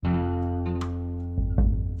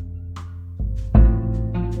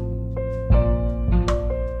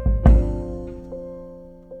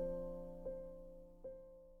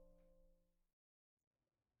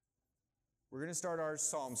going to start our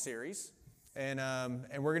Psalm series, and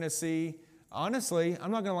we're going to see, honestly, I'm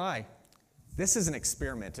not going to lie, this is an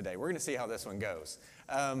experiment today. We're going to see how this one goes.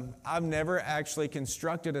 I've never actually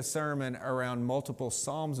constructed a sermon around multiple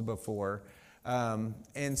Psalms before,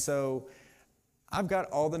 and so I've got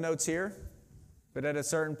all the notes here, but at a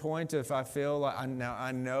certain point, if I feel like,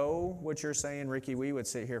 I know what you're saying, Ricky, we would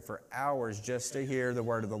sit here for hours just to hear the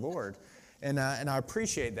word of the Lord, and I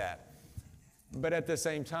appreciate that. But at the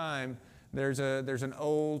same time, there's an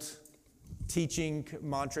old teaching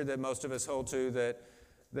mantra that most of us hold to that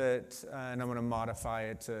and I'm going to modify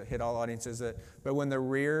it to hit all audiences, but when the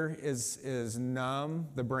rear is numb,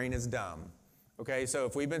 the brain is dumb. Okay, so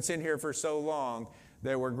if we've been sitting here for so long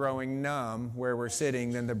that we're growing numb where we're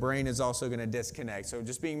sitting, then the brain is also going to disconnect. So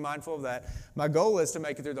just being mindful of that. My goal is to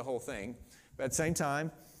make it through the whole thing. But at the same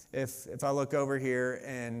time, if I look over here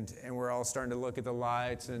and we're all starting to look at the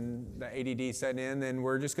lights and the ADD setting in, then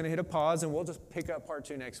we're just going to hit a pause and we'll just pick up part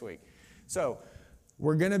 2 next week. So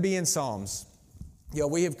we're going to be in Psalms.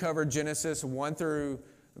 We have covered Genesis 1 through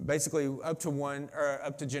basically up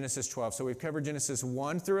to Genesis 12. So we've covered Genesis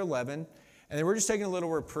 1 through 11, and then we're just taking a little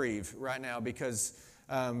reprieve right now because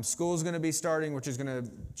school is going to be starting, which is going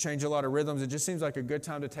to change a lot of rhythms. It just seems like a good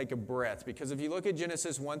time to take a breath because if you look at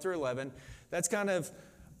Genesis 1 through 11, that's kind of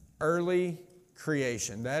early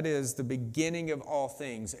creation. That is the beginning of all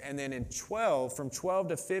things. And then in 12, from 12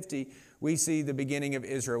 to 50, we see the beginning of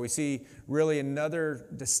Israel. We see really another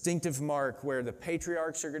distinctive mark where the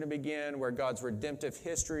patriarchs are going to begin, where God's redemptive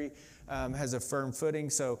history has a firm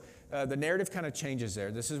footing. So the narrative kind of changes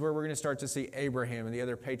there. This is where we're going to start to see Abraham and the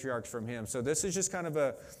other patriarchs from him. So this is just kind of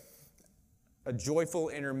a joyful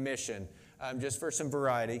intermission, just for some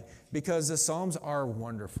variety, because the Psalms are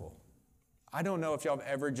wonderful. I don't know if y'all have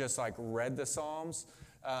ever just read the Psalms,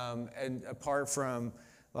 and apart from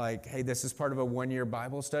hey, this is part of a 1-year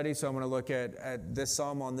Bible study, so I'm going to look at this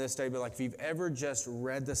Psalm on this day, but if you've ever just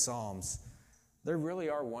read the Psalms, they really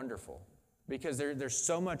are wonderful because there's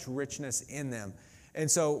so much richness in them.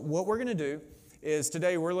 And so what we're going to do is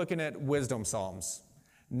today we're looking at wisdom Psalms.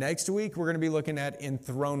 Next week, we're going to be looking at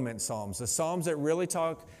enthronement Psalms, the Psalms that really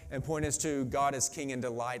talk and point us to God as King and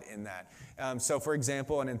delight in that. So, for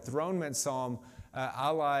example, an enthronement Psalm,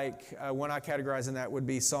 one I categorize in that would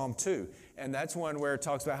be Psalm 2. And that's one where it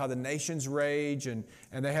talks about how the nations rage and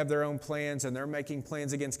they have their own plans and they're making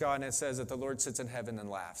plans against God. And it says that the Lord sits in heaven and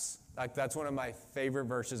laughs. That's one of my favorite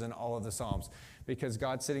verses in all of the Psalms because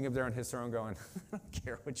God's sitting up there on his throne going, I don't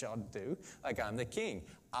care what y'all do. I'm the king.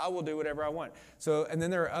 I will do whatever I want. So, and then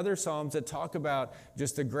there are other Psalms that talk about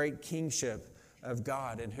just the great kingship of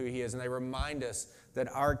God and who he is. And they remind us that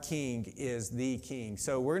our king is the king.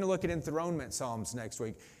 So we're going to look at enthronement Psalms next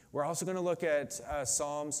week. We're also going to look at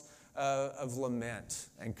Psalms of lament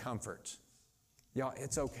and comfort. Y'all,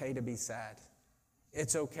 it's okay to be sad.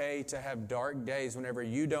 It's okay to have dark days whenever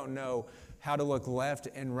you don't know how to look left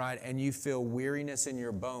and right and you feel weariness in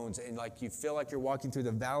your bones and you feel like you're walking through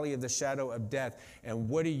the valley of the shadow of death. And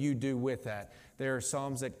what do you do with that? There are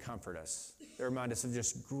Psalms that comfort us. They remind us of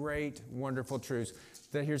just great, wonderful truths.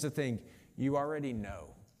 Here's the thing. You already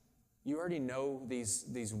know. You already know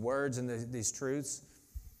these words and these truths.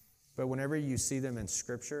 But whenever you see them in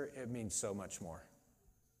Scripture, it means so much more.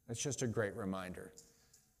 It's just a great reminder.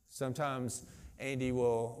 Sometimes Andy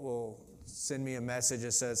will send me a message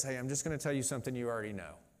that says, hey, I'm just going to tell you something you already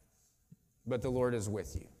know. But the Lord is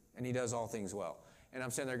with you, and he does all things well. And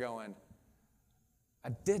I'm sitting there going, I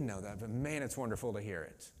did know that, but man, it's wonderful to hear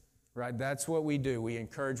it. Right? That's what we do. We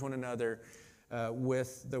encourage one another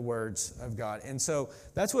with the words of God. And so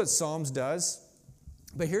that's what Psalms does.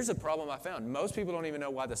 But here's the problem I found. Most people don't even know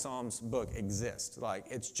why the Psalms book exists.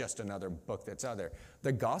 It's just another book that's out there.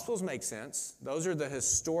 The Gospels make sense. Those are the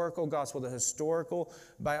historical gospel, the historical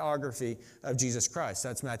biography of Jesus Christ.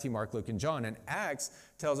 That's Matthew, Mark, Luke, and John. And Acts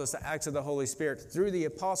tells us the acts of the Holy Spirit through the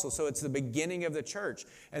apostles. So it's the beginning of the church.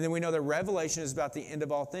 And then we know that Revelation is about the end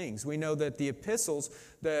of all things. We know that the epistles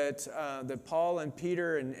that Paul and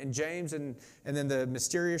Peter and James and then the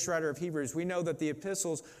mysterious writer of Hebrews, we know that the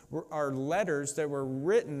epistles are letters that were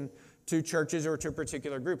written to churches or to a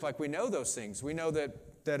particular group. We know those things. We know that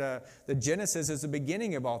the Genesis is the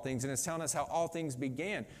beginning of all things, and it's telling us how all things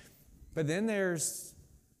began. But then there's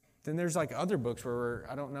other books where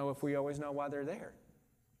I don't know if we always know why they're there.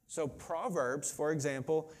 So Proverbs, for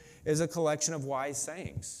example, is a collection of wise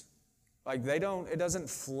sayings. It doesn't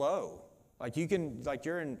flow.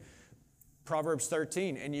 You're in Proverbs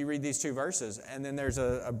 13 and you read these 2 verses and then there's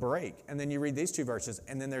a break, and then you read these 2 verses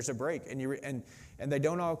and then there's a break, and they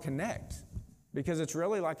don't all connect. Because it's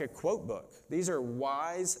really like a quote book. These are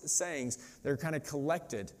wise sayings. They're kind of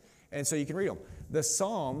collected. And so you can read them. The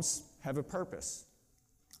Psalms have a purpose.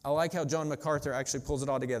 I like how John MacArthur actually pulls it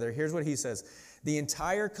all together. Here's what he says. The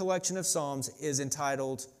entire collection of Psalms is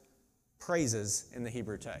entitled Praises in the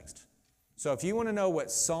Hebrew text. So if you want to know what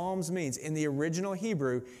Psalms means, in the original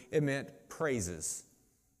Hebrew, it meant praises.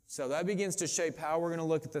 So that begins to shape how we're going to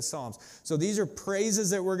look at the Psalms. So these are praises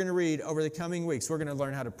that we're going to read over the coming weeks. We're going to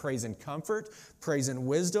learn how to praise in comfort, praise in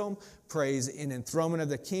wisdom, praise in enthronement of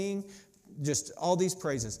the king, just all these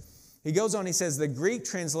praises. He goes on, he says, the Greek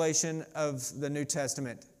translation of the New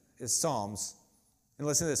Testament is Psalms. And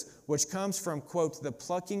listen to this, which comes from, quote, the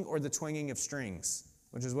plucking or the twanging of strings,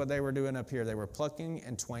 which is what they were doing up here. They were plucking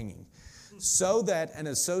and twanging, so that an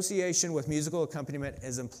association with musical accompaniment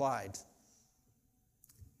is implied.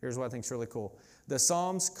 Here's what I think is really cool. The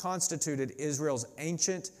Psalms constituted Israel's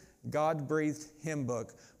ancient, God-breathed hymn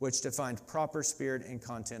book, which defined proper spirit and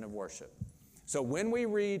content of worship. So when we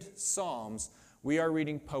read Psalms, we are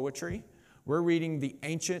reading poetry. We're reading the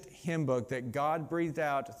ancient hymn book that God breathed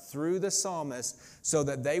out through the psalmist so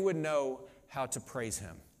that they would know how to praise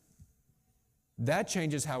Him. That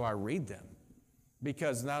changes how I read them.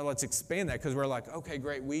 Because now let's expand that, because we're like, okay,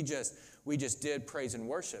 great, we just did praise and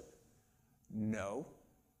worship. No.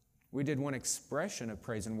 We did one expression of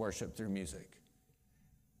praise and worship through music.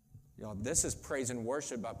 Y'all, this is praise and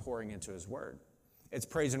worship by pouring into His Word. It's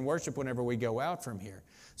praise and worship whenever we go out from here.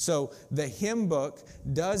 So the hymn book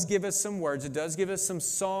does give us some words. It does give us some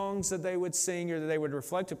songs that they would sing or that they would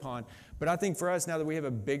reflect upon. But I think for us, now that we have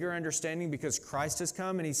a bigger understanding because Christ has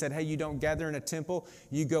come and He said, hey, you don't gather in a temple.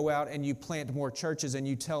 You go out and you plant more churches and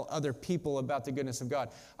you tell other people about the goodness of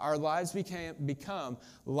God. Our lives become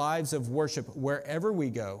lives of worship wherever we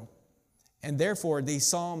go. And therefore, these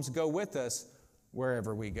Psalms go with us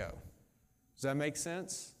wherever we go. Does that make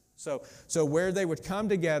sense? So where they would come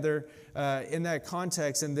together in that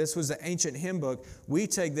context, and this was the ancient hymn book, we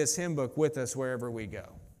take this hymn book with us wherever we go.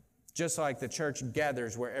 Just like the church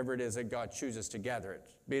gathers wherever it is that God chooses to gather it,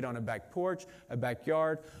 be it on a back porch, a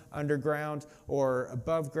backyard, underground, or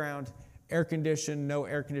above ground, air conditioned, no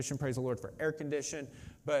air conditioned, praise the Lord for air conditioned.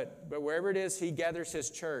 But wherever it is He gathers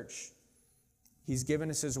His church, He's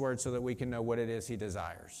given us His Word so that we can know what it is He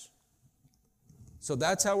desires. So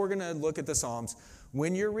that's how we're going to look at the Psalms.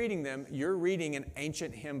 When you're reading them, you're reading an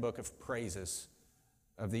ancient hymn book of praises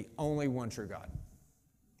of the only one true God.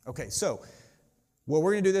 Okay, so what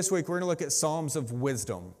we're going to do this week, we're going to look at Psalms of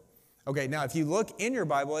wisdom. Okay, now if you look in your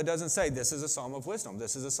Bible, it doesn't say this is a psalm of wisdom.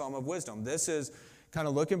 This is a psalm of wisdom. This is kind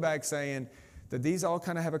of looking back saying that these all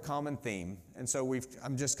kind of have a common theme. And so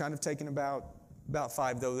I'm just kind of taking about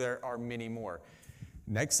 5, though there are many more.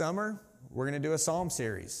 Next summer, we're going to do a psalm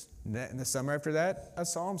series. And the summer after that, a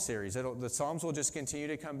psalm series. The Psalms will just continue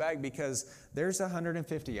to come back because there's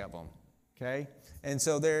 150 of them, okay? And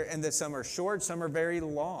so some are short, some are very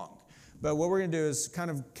long. But what we're going to do is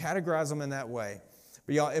kind of categorize them in that way.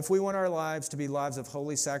 But y'all, if we want our lives to be lives of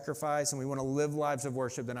holy sacrifice and we want to live lives of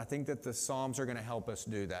worship, then I think that the Psalms are going to help us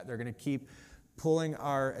do that. They're going to keep pulling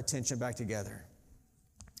our attention back together.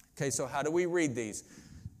 Okay, so how do we read these?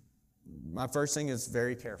 My first thing is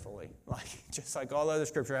very carefully. Just like all other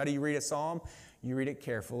scripture, how do you read a psalm? You read it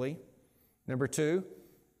carefully. Number 2,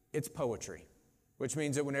 it's poetry, which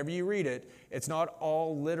means that whenever you read it, it's not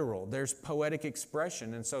all literal. There's poetic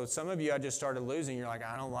expression. And so some of you, I just started losing. You're like,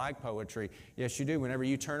 I don't like poetry. Yes, you do. Whenever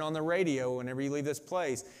you turn on the radio, whenever you leave this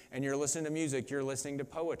place and you're listening to music, you're listening to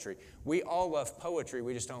poetry. We all love poetry.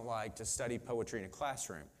 We just don't like to study poetry in a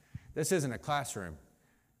classroom. This isn't a classroom.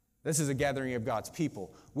 This is a gathering of God's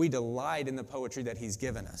people. We delight in the poetry that He's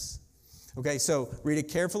given us. Okay, so read it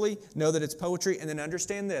carefully, know that it's poetry, and then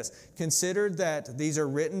understand this. Consider that these are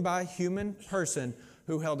written by a human person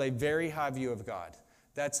who held a very high view of God.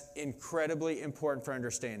 That's incredibly important for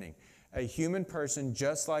understanding. A human person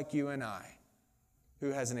just like you and I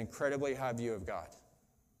who has an incredibly high view of God.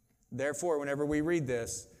 Therefore, whenever we read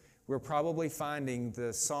this, we're probably finding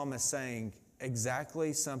the psalmist saying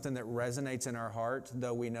exactly something that resonates in our heart,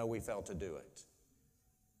 though we know we failed to do it.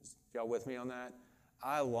 Y'all with me on that?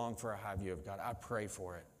 I long for a high view of God. I pray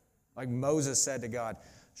for it. Like Moses said to God,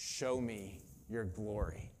 show me your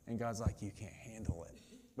glory. And God's like, you can't handle it.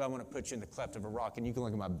 But I'm going to put you in the cleft of a rock and you can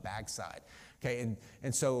look at my backside. Okay,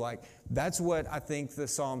 and so like that's what I think the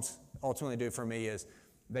Psalms ultimately do for me is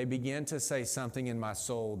they begin to say something in my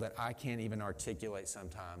soul that I can't even articulate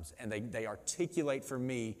sometimes. And they articulate for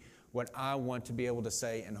me what I want to be able to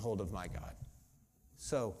say and hold of my God.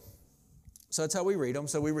 So that's how we read them.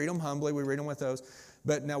 So we read them humbly. We read them with those.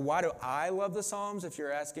 But now why do I love the Psalms? If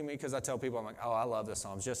you're asking me, because I tell people, I'm like, oh, I love the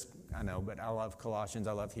Psalms. I know, but I love Colossians.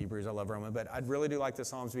 I love Hebrews. I love Romans. But I really do like the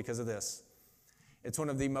Psalms because of this. It's one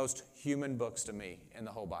of the most human books to me in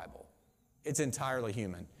the whole Bible. It's entirely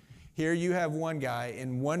human. Here you have one guy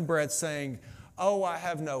in one breath saying, oh, I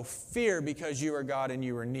have no fear because you are God and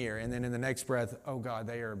you are near. And then in the next breath, oh God,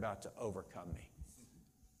 they are about to overcome me.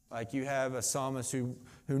 Like you have a psalmist who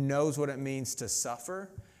knows what it means to suffer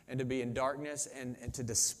and to be in darkness and to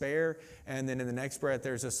despair. And then in the next breath,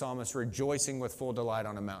 there's a psalmist rejoicing with full delight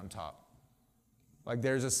on a mountaintop. Like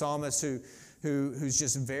there's a psalmist who's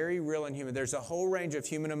just very real and human. There's a whole range of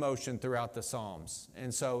human emotion throughout the Psalms.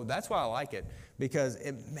 And so that's why I like it, because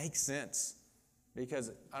it makes sense.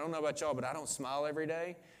 Because I don't know about y'all, but I don't smile every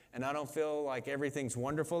day, and I don't feel like everything's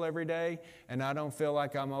wonderful every day, and I don't feel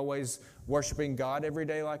like I'm always worshiping God every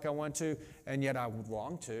day like I want to, and yet I would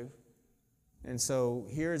long to. And so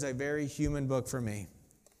here's a very human book for me.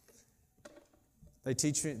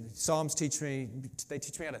 Psalms teach me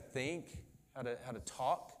how to think, how to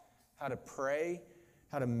talk, how to pray,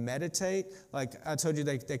 how to meditate. Like I told you,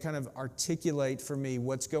 they kind of articulate for me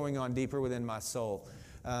what's going on deeper within my soul.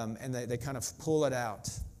 And they kind of pull it out.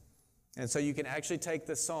 And so you can actually take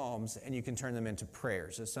the Psalms and you can turn them into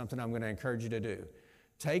prayers. It's something I'm going to encourage you to do.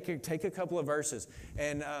 Take a couple of verses.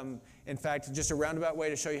 And in fact, just a roundabout way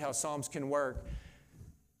to show you how Psalms can work,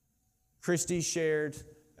 Christy shared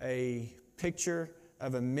a picture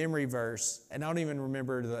of a memory verse, and I don't even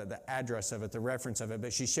remember the address of it, the reference of it,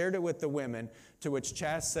 but she shared it with the women, to which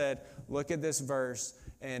Chas said, look at this verse,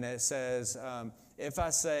 and it says, if I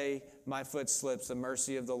say my foot slips, the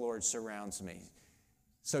mercy of the Lord surrounds me.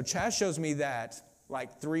 So Chas shows me that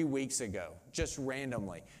like 3 weeks ago, just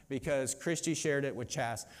randomly, because Christy shared it with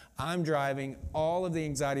Chas. I'm driving. All of the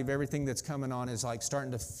anxiety of everything that's coming on is like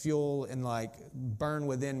starting to fuel and like burn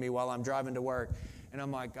within me while I'm driving to work. And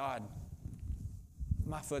I'm like, God,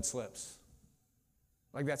 my foot slips.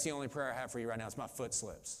 Like that's the only prayer I have for you right now. It's my foot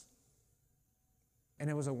slips. And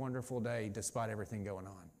it was a wonderful day despite everything going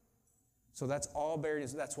on. So that's all buried.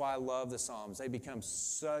 That's why I love the Psalms. They become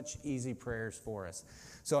such easy prayers for us.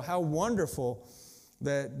 So how wonderful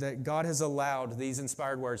that God has allowed these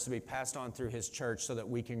inspired words to be passed on through His church so that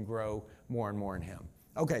we can grow more and more in Him.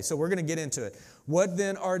 Okay, so we're going to get into it. What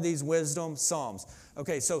then are these wisdom psalms?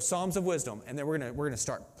 Okay, so Psalms of wisdom, and then we're going to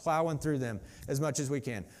start plowing through them as much as we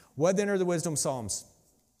can. What then are the wisdom psalms?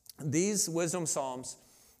 These wisdom psalms,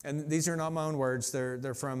 and these are not my own words,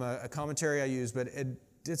 they're from a commentary I use, but it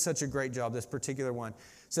did such a great job, this particular one.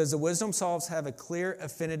 It says the wisdom psalms have a clear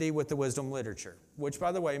affinity with the wisdom literature, which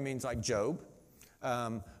by the way means like Job,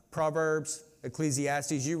 Proverbs,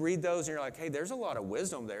 Ecclesiastes. You read those and you're like, hey, there's a lot of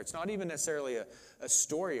wisdom there. It's not even necessarily a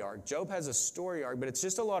story arc. Job has a story arc, but it's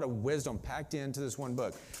just a lot of wisdom packed into this one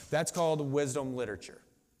book. That's called wisdom literature.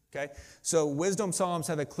 Okay? So wisdom psalms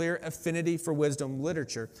have a clear affinity for wisdom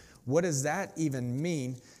literature. What does that even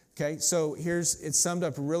mean? Okay, so it's summed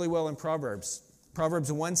up really well in Proverbs.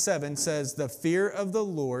 Proverbs 1:7 says, the fear of the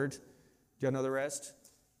Lord, do you know the rest?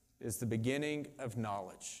 Is the beginning of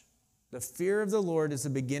knowledge. The fear of the Lord is the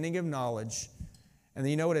beginning of knowledge. And then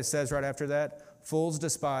you know what it says right after that? Fools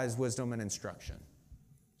despise wisdom and instruction.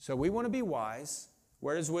 So we want to be wise.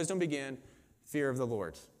 Where does wisdom begin? Fear of the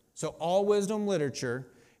Lord. So all wisdom literature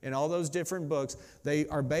in all those different books, they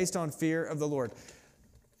are based on fear of the Lord.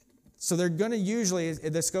 So they're going to usually,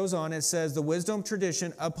 this goes on, it says the wisdom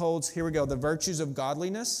tradition upholds, here we go, the virtues of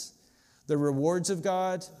godliness, the rewards of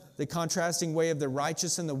God, the contrasting way of the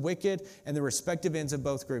righteous and the wicked, and the respective ends of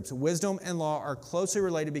both groups. Wisdom and law are closely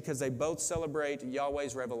related because they both celebrate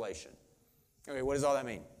Yahweh's revelation. Okay, what does all that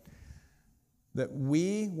mean? That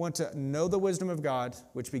we want to know the wisdom of God,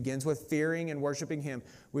 which begins with fearing and worshiping Him.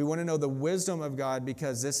 We want to know the wisdom of God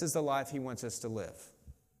because this is the life He wants us to live.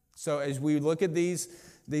 So as we look at these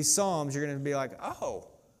Psalms, you're going to be like, oh,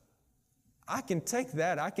 I can take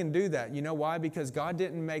that. I can do that. You know why? Because God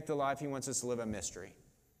didn't make the life He wants us to live a mystery.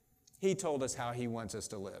 He told us how He wants us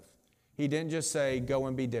to live. He didn't just say, go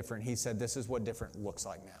and be different. He said, this is what different looks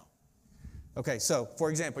like now. Okay, so, for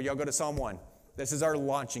example, y'all go to Psalm 1. This is our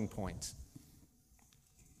launching point.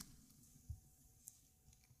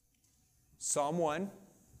 Psalm 1,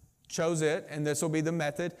 chose it, and this will be the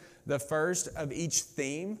method. The first of each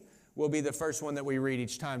theme will be the first one that we read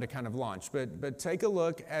each time to kind of launch. But take a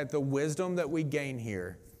look at the wisdom that we gain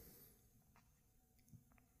here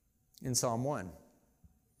in Psalm 1.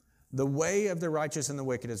 The way of the righteous and the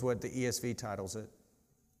wicked is what the ESV titles it.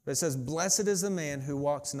 But it says, blessed is the man who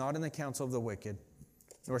walks not in the counsel of the wicked,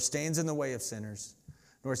 nor stands in the way of sinners,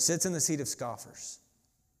 nor sits in the seat of scoffers.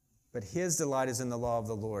 But his delight is in the law of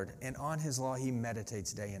the Lord, and on his law he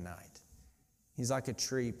meditates day and night. He's like a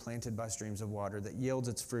tree planted by streams of water that yields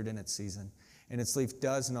its fruit in its season, and its leaf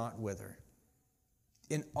does not wither.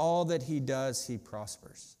 In all that he does, he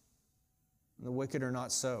prospers. And the wicked are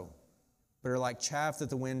not so, but are like chaff that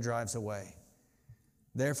the wind drives away.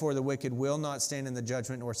 Therefore the wicked will not stand in the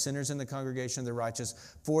judgment, nor sinners in the congregation of the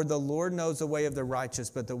righteous. For the Lord knows the way of the righteous,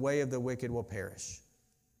 but the way of the wicked will perish.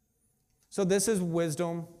 So this is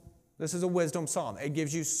wisdom. This is a wisdom psalm. It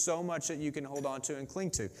gives you so much that you can hold on to and cling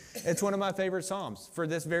to. It's one of my favorite psalms for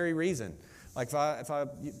this very reason. Like if I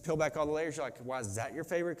peel back all the layers, you're like, why is that your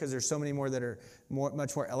favorite? Because there's so many more that are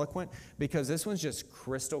much more eloquent. Because this one's just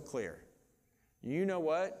crystal clear. You know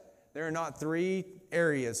what? There are not three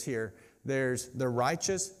areas here. There's the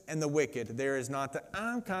righteous and the wicked. There is not the,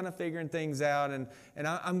 I'm kind of figuring things out and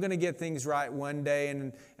I'm going to get things right one day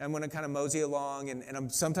and I'm going to kind of mosey along and I'm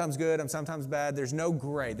sometimes good, I'm sometimes bad. There's no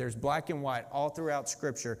gray. There's black and white all throughout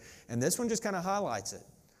Scripture. And this one just kind of highlights it.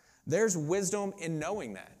 There's wisdom in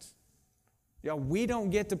knowing that. Y'all, we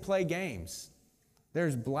don't get to play games.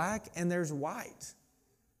 There's black and there's white.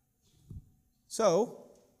 So,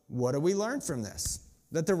 what do we learn from this?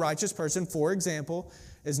 That the righteous person, for example,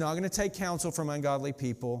 is not going to take counsel from ungodly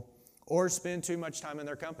people or spend too much time in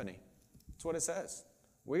their company. That's what it says.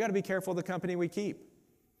 We got to be careful of the company we keep.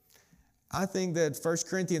 I think that 1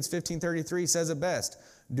 Corinthians 15:33 says it best.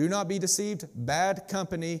 Do not be deceived. Bad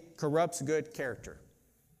company corrupts good character.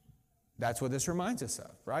 That's what this reminds us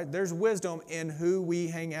of, right? There's wisdom in who we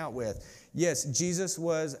hang out with. Yes, Jesus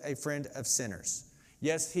was a friend of sinners.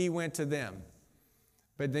 Yes, he went to them.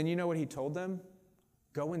 But then you know what he told them?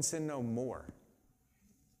 Go and sin no more.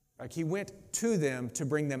 Like he went to them to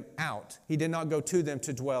bring them out. He did not go to them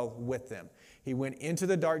to dwell with them. He went into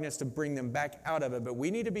the darkness to bring them back out of it. But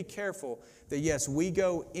we need to be careful that, yes, we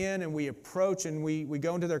go in and we approach and we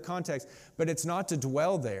go into their context, but it's not to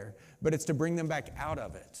dwell there, but it's to bring them back out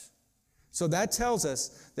of it. So that tells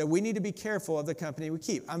us that we need to be careful of the company we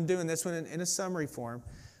keep. I'm doing this one in a summary form.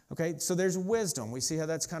 Okay, so there's wisdom. We see how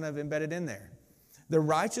that's kind of embedded in there. The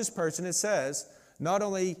righteous person, it says, not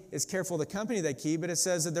only is careful of the company they keep, but it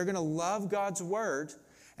says that they're going to love God's word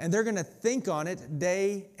and they're going to think on it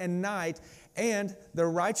day and night, and the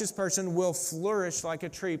righteous person will flourish like a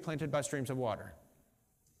tree planted by streams of water.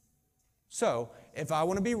 So, if I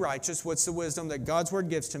want to be righteous, what's the wisdom that God's word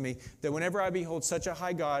gives to me? That whenever I behold such a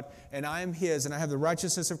high God and I am his and I have the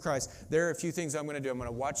righteousness of Christ, there are a few things I'm going to do. I'm going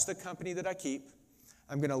to watch the company that I keep.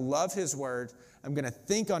 I'm going to love his word. I'm going to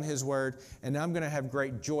think on his word. And I'm going to have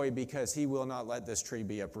great joy because he will not let this tree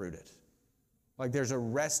be uprooted. Like there's a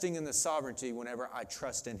resting in the sovereignty whenever I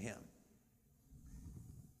trust in him.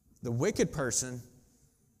 The wicked person,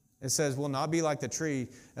 it says, will not be like the tree.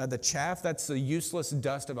 The chaff, that's the useless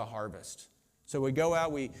dust of a harvest. So we go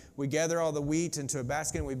out, we gather all the wheat into a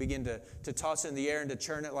basket, and we begin to toss it in the air and to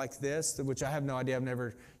churn it like this, which I have no idea. I've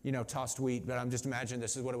never, tossed wheat, but I'm just imagining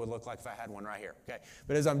this is what it would look like if I had one right here. Okay.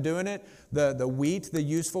 But as I'm doing it, the wheat, the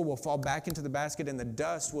useful, will fall back into the basket, and the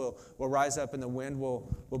dust will rise up, and the wind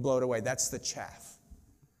will blow it away. That's the chaff.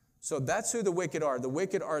 So that's who the wicked are. The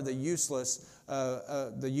wicked are the useless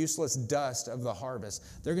dust of the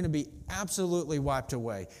harvest. They're going to be absolutely wiped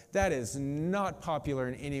away. That is not popular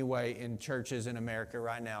in any way in churches in America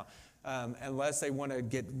right now, unless they want to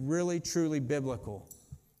get really, truly biblical.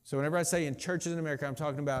 So whenever I say in churches in America, I'm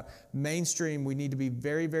talking about mainstream. We need to be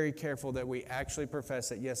very, very careful that we actually profess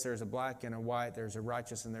that, yes, there's a black and a white, there's a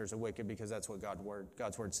righteous and there's a wicked, because that's what God's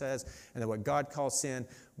word says. And that what God calls sin,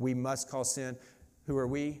 we must call sin. Who are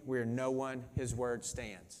we? We are no one. His word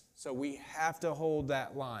stands. So we have to hold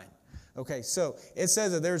that line. Okay, so it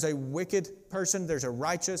says that there's a wicked person, there's a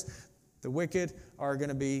righteous. The wicked are going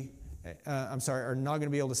to be, are not going to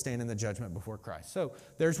be able to stand in the judgment before Christ. So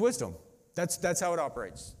there's wisdom. That's how it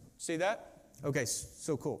operates. See that? Okay,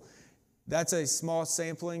 so cool. That's a small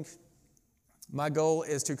sampling. My goal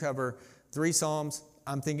is to cover 3 Psalms.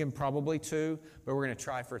 I'm thinking probably 2, but we're going to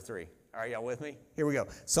try for 3. All right, y'all with me? Here we go.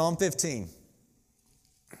 Psalm 15.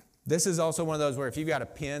 This is also one of those where if you've got a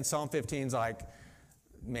pen, Psalm 15 is like,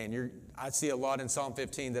 man, I see a lot in Psalm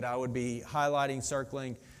 15 that I would be highlighting,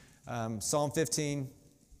 circling. Psalm 15.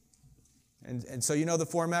 And so you know the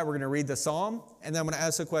format. We're going to read the psalm, and then I'm going to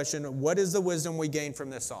ask the question, what is the wisdom we gain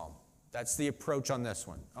from this psalm? That's the approach on this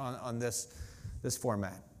one, on this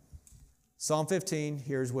format. Psalm 15,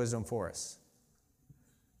 here's wisdom for us.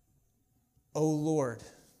 O Lord,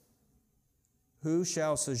 who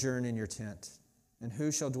shall sojourn in your tent? And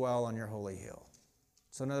who shall dwell on your holy hill?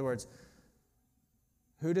 So in other words,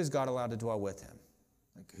 who does God allow to dwell with him?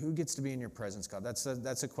 Like, who gets to be in your presence, God? That's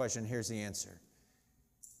a question. Here's the answer.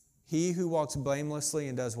 He who walks blamelessly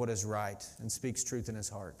and does what is right and speaks truth in his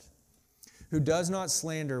heart, who does not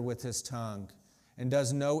slander with his tongue and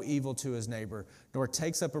does no evil to his neighbor, nor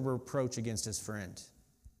takes up a reproach against his friend,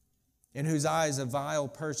 in whose eyes a vile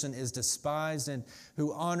person is despised, and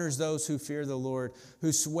who honors those who fear the Lord,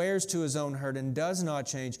 who swears to his own hurt and does not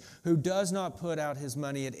change, who does not put out his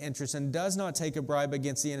money at interest and does not take a bribe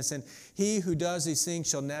against the innocent. He who does these things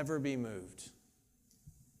shall never be moved.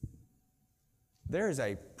 There is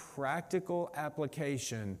a practical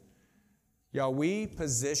application. Y'all, we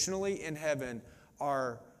positionally in heaven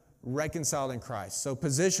are reconciled in Christ. So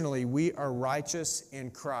positionally, we are righteous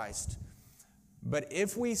in Christ. But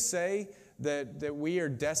if we say that we are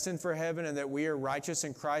destined for heaven and that we are righteous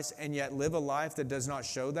in Christ and yet live a life that does not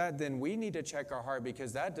show that, then we need to check our heart,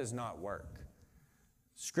 because that does not work.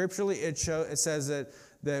 Scripturally, it says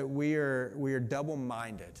that we are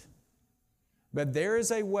double-minded. But there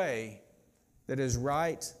is a way that is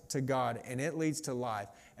right to God, and it leads to life.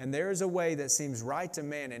 And there is a way that seems right to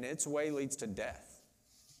man, and its way leads to death.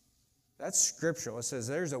 That's scriptural. It says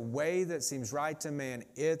there's a way that seems right to man,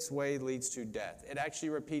 its way leads to death. It actually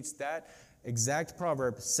repeats that exact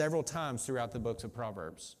proverb several times throughout the books of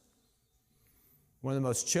Proverbs. One of the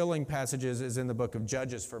most chilling passages is in the book of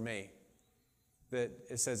Judges for me, that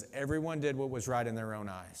it says everyone did what was right in their own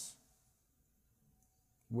eyes.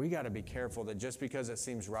 We got to be careful that just because it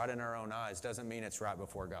seems right in our own eyes doesn't mean it's right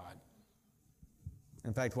before God.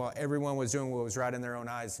 In fact, while everyone was doing what was right in their own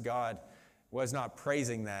eyes, God was not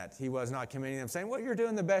praising that. He was not commending them, saying, well, you're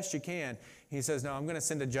doing the best you can. He says, no, I'm going to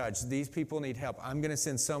send a judge. These people need help. I'm going to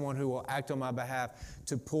send someone who will act on my behalf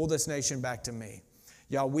to pull this nation back to me.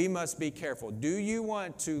 Y'all, we must be careful. Do you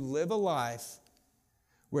want to live a life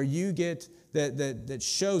where you get, that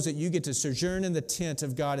shows that you get to sojourn in the tent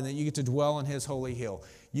of God and that you get to dwell on His holy hill?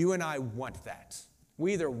 You and I want that.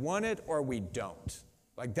 We either want it or we don't.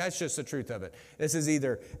 Like, that's just the truth of it. This is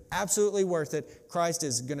either absolutely worth it. Christ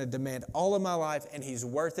is going to demand all of my life, and He's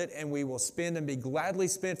worth it, and we will spend and be gladly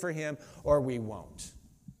spent for Him, or we won't.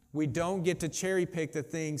 We don't get to cherry pick the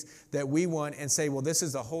things that we want and say, well, this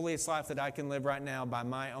is the holiest life that I can live right now by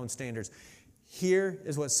my own standards. Here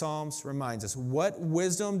is what Psalms reminds us. What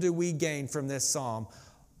wisdom do we gain from this psalm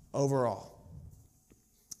overall?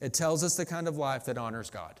 It tells us the kind of life that honors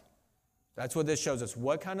God. That's what this shows us.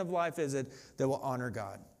 What kind of life is it that will honor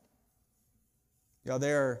God? You know,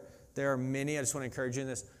 there are many, I just want to encourage you in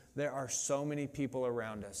this, there are so many people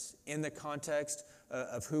around us in the context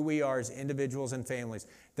of who we are as individuals and families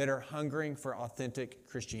that are hungering for authentic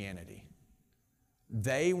Christianity.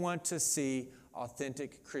 They want to see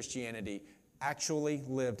authentic Christianity actually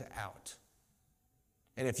lived out.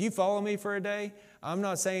 And if you follow me for a day, I'm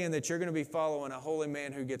not saying that you're going to be following a holy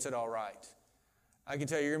man who gets it all right. I can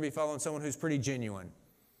tell you, you're going to be following someone who's pretty genuine,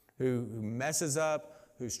 who messes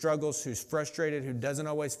up, who struggles, who's frustrated, who doesn't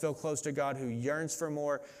always feel close to God, who yearns for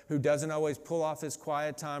more, who doesn't always pull off his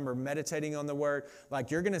quiet time or meditating on the Word.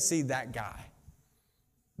 Like, you're going to see that guy.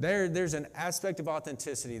 There's an aspect of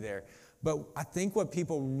authenticity there. But I think what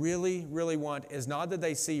people really, really want is not that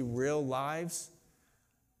they see real lives,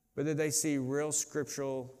 but that they see real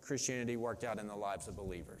scriptural Christianity worked out in the lives of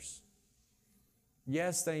believers.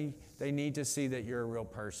 Yes, they need to see that you're a real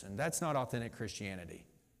person. That's not authentic Christianity.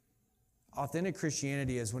 Authentic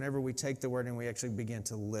Christianity is whenever we take the Word and we actually begin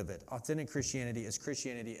to live it. Authentic Christianity is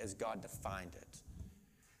Christianity as God defined it.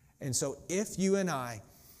 And so if you and I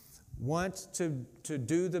want to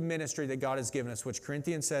do the ministry that God has given us, which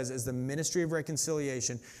Corinthians says is the ministry of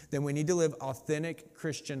reconciliation, then we need to live authentic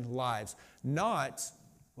Christian lives. Not,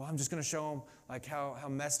 well, I'm just going to show them like how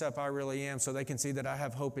messed up I really am so they can see that I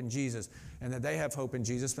have hope in Jesus and that they have hope in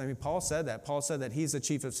Jesus. I mean, Paul said that. Paul said that he's the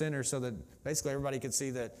chief of sinners so that basically everybody could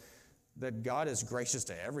see that God is gracious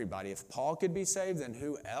to everybody. If Paul could be saved, then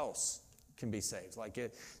who else can be saved?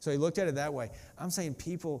 So he looked at it that way. I'm saying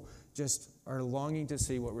people just are longing to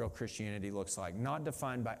see what real Christianity looks like, not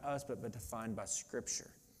defined by us, but defined by Scripture.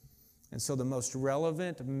 And so the most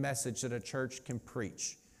relevant message that a church can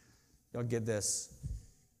preach, y'all get this,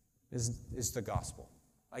 is the gospel.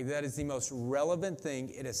 Like, that is the most relevant thing.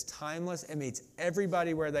 It is timeless. It meets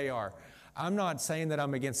everybody where they are. I'm not saying that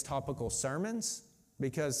I'm against topical sermons,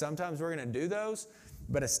 because sometimes we're going to do those,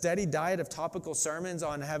 but a steady diet of topical sermons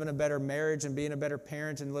on having a better marriage and being a better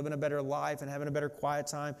parent and living a better life and having a better quiet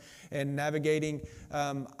time and navigating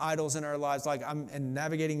idols in our lives, and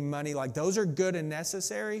navigating money, like those are good and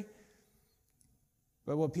necessary.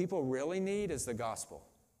 But what people really need is the gospel.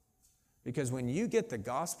 Because when you get the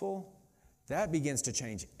gospel, that begins to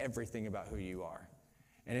change everything about who you are.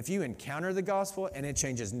 And if you encounter the gospel and it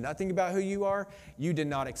changes nothing about who you are, you did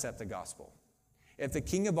not accept the gospel. If the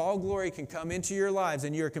King of all glory can come into your lives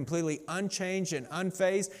and you're completely unchanged and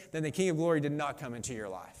unfazed, then the King of glory did not come into your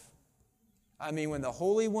life. I mean, when the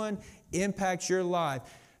Holy One impacts your life,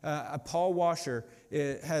 Paul Washer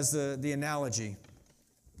has the analogy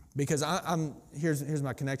Because here's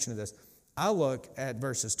my connection to this. I look at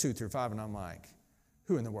verses 2 through 5 and I'm like,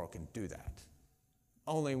 who in the world can do that?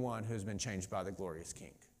 Only one who's been changed by the glorious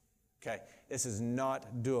King. Okay? This is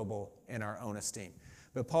not doable in our own esteem.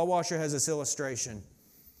 But Paul Washer has this illustration,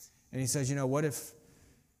 and he says, what if,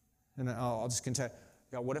 and I'll just continue,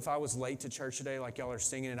 what if I was late to church today like y'all are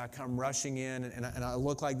singing, and I come rushing in, and I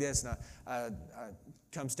look like this, and I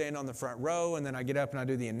come stand on the front row, and then I get up and I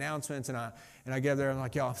do the announcements, and I get up there and I'm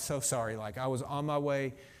like, y'all, I'm so sorry. Like I was on my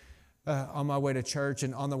way to church,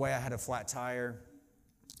 and on the way I had a flat tire.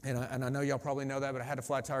 And I know y'all probably know that, but I had a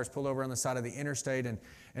flat tire pulled over on the side of the interstate, and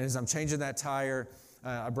as I'm changing that tire,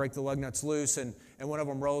 I break the lug nuts loose, and one of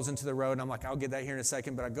them rolls into the road, and I'm like, I'll get that here in a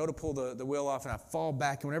second, but I go to pull the wheel off, and I fall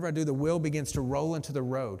back, and whenever I do, the wheel begins to roll into the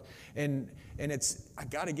road, and I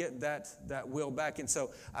got to get that wheel back, and so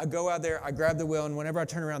I go out there, I grab the wheel, and whenever I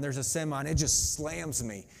turn around, there's a semi, and it just slams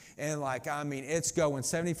me, and it's going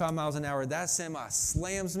 75 miles an hour. That semi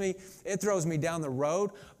slams me. It throws me down the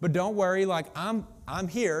road, but don't worry, I'm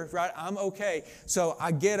here, right? I'm okay. So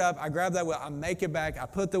I get up, I grab that wheel, I make it back, I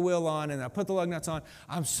put the wheel on, and I put the lug nuts on.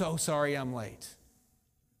 I'm so sorry I'm late.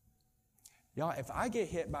 Y'all, if I get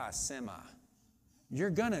hit by a semi,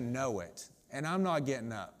 you're going to know it, and I'm not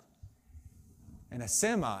getting up. And a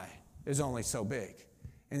semi is only so big,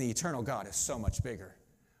 and the eternal God is so much bigger.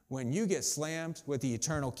 When you get slammed with the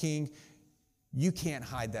eternal King, you can't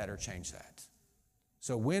hide that or change that.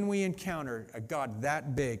 So when we encounter a God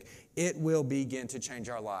that big, it will begin to change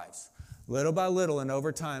our lives. Little by little and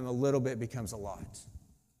over time, a little bit becomes a lot.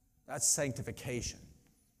 That's sanctification.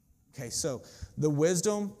 Okay, so the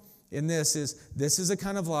wisdom in this is a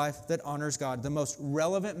kind of life that honors God. The most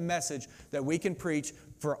relevant message that we can preach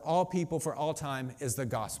for all people for all time is the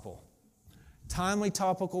gospel. Timely,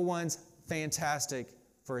 topical ones, fantastic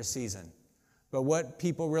for a season. But what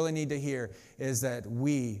people really need to hear is that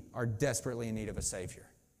we are desperately in need of a Savior.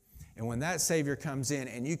 And when that Savior comes in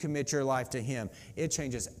and you commit your life to Him, it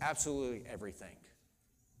changes absolutely everything.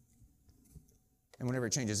 And whenever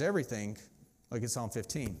it changes everything, look at Psalm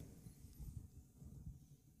 15.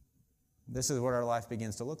 This is what our life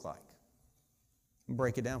begins to look like. I'll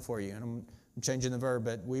break it down for you. And I'm changing the verb,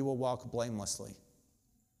 but we will walk blamelessly.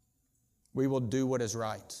 We will do what is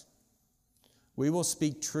right. We will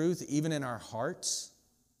speak truth even in our hearts.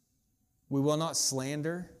 We will not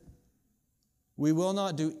slander. We will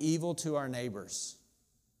not do evil to our neighbors,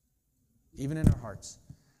 even in our hearts.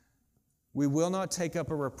 We will not take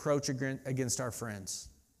up a reproach against our friends.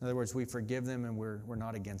 In other words, we forgive them and we're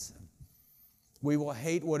not against them. We will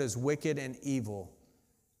hate what is wicked and evil.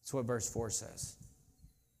 That's what verse 4 says.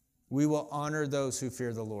 We will honor those who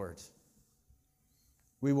fear the Lord.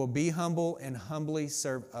 We will be humble and humbly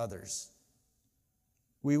serve others.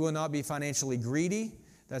 We will not be financially greedy.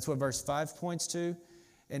 That's what verse 5 points to.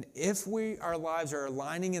 And if our lives are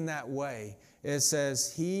aligning in that way, it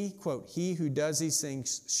says, he, quote, he who does these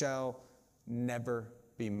things shall never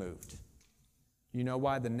be moved. You know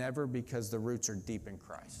why the never? Because the roots are deep in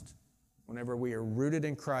Christ. Whenever we are rooted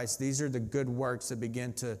in Christ, these are the good works that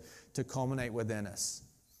begin to culminate within us.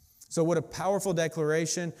 So what a powerful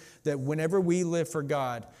declaration that whenever we live for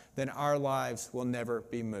God, then our lives will never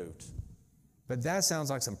be moved. But that sounds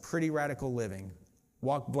like some pretty radical living.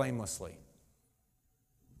 Walk blamelessly.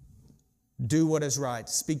 Do what is right.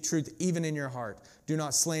 Speak truth even in your heart. Do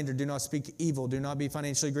not slander. Do not speak evil. Do not be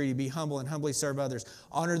financially greedy. Be humble and humbly serve others.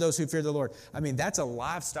 Honor those who fear the Lord. I mean, that's a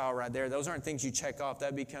lifestyle right there. Those aren't things you check off.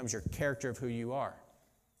 That becomes your character of who you are.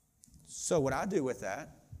 So what I do with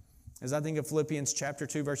that is I think of Philippians chapter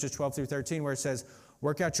 2, verses 12 through 13, where it says,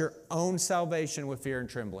 work out your own salvation with fear and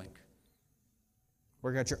trembling.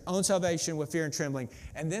 Work out your own salvation with fear and trembling.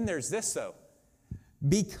 And then there's this, though.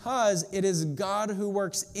 Because it is God who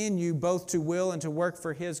works in you both to will and to work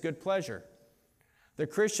for His good pleasure. The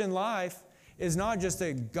Christian life is not just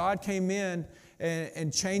that God came in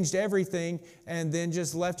and changed everything and then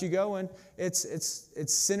just left you going. It's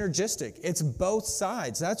synergistic. It's both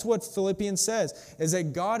sides. That's what Philippians says, is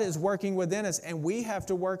that God is working within us and we have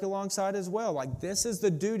to work alongside as well. Like, this is the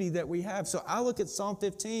duty that we have. So I look at Psalm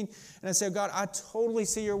 15 and I say, God, I totally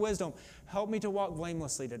see your wisdom. Help me to walk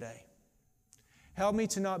blamelessly today. Help me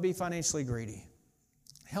to not be financially greedy.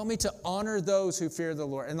 Help me to honor those who fear the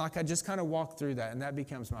Lord. And I just kind of walk through that, and that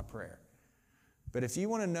becomes my prayer. But if you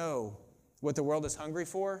want to know what the world is hungry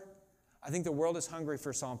for, I think the world is hungry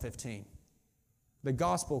for Psalm 15. The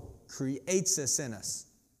gospel creates this in us.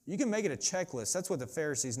 You can make it a checklist. That's what the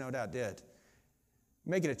Pharisees no doubt did.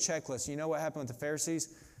 Make it a checklist. You know what happened with the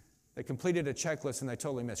Pharisees? They completed a checklist and they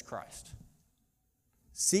totally missed Christ.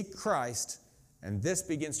 Seek Christ, and this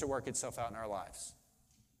begins to work itself out in our lives.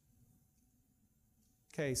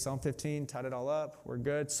 Okay, Psalm 15, tied it all up. We're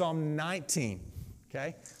good. Psalm 19,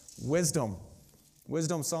 okay? Wisdom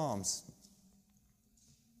Psalms.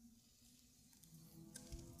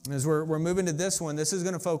 And as we're moving to this one, this is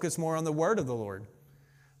going to focus more on the word of the Lord.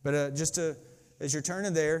 But as you're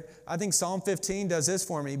turning there, I think Psalm 15 does this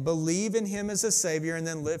for me. Believe in Him as a Savior and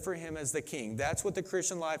then live for Him as the King. That's what the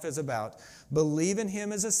Christian life is about. Believe in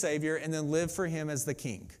Him as a Savior and then live for Him as the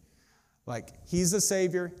King. Like, He's the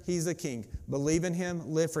Savior, He's the King. Believe in Him,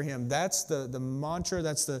 live for Him. That's the mantra,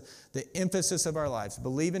 that's the emphasis of our lives.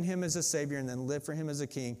 Believe in Him as a Savior and then live for Him as a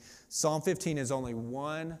King. Psalm 15 is only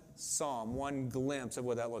one psalm, one glimpse of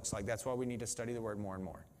what that looks like. That's why we need to study the Word more and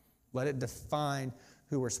more. Let it define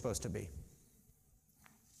who we're supposed to be.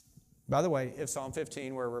 By the way, if Psalm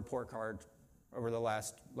 15 were a report card over the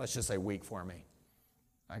last, let's just say, week for me,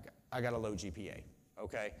 I got a low GPA,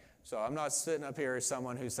 okay? So I'm not sitting up here as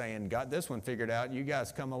someone who's saying, got this one figured out, you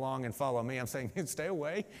guys come along and follow me. I'm saying, stay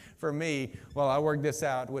away from me while I work this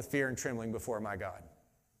out with fear and trembling before my God.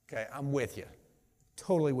 Okay, I'm with you,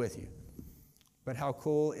 totally with you. But how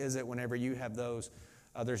cool is it whenever you have those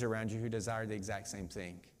others around you who desire the exact same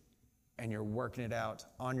thing? And you're working it out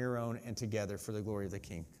on your own and together for the glory of the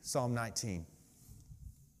King. Psalm 19. I'm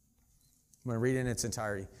going to read it in its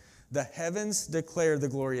entirety. The heavens declare the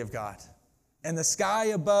glory of God, and the sky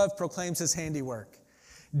above proclaims His handiwork.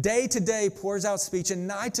 Day to day pours out speech, and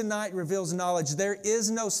night to night reveals knowledge. There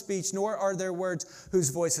is no speech, nor are there words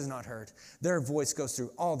whose voice is not heard. Their voice goes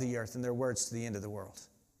through all the earth, and their words to the end of the world.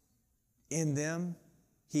 In them,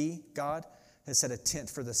 He, God, has set a tent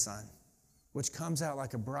for the sun, which comes out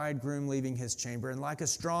like a bridegroom leaving his chamber, and like a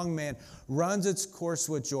strong man runs its course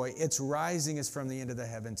with joy. Its rising is from the end of the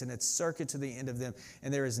heavens, and its circuit to the end of them,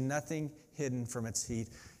 and there is nothing hidden from its heat.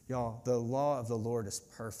 Y'all, the law of the Lord is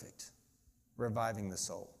perfect, reviving the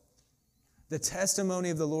soul. The testimony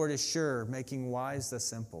of the Lord is sure, making wise the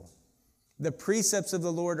simple. The precepts of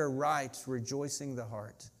the Lord are right, rejoicing the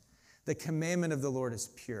heart. The commandment of the Lord is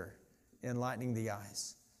pure, enlightening the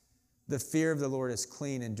eyes. The fear of the Lord is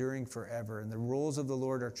clean, enduring forever, and the rules of the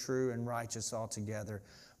Lord are true and righteous altogether.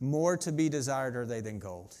 More to be desired are they than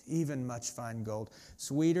gold, even much fine gold,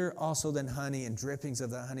 sweeter also than honey and drippings of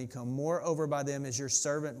the honeycomb. Moreover, by them is your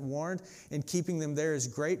servant warned, in keeping them there is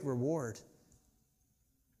great reward.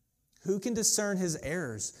 Who can discern his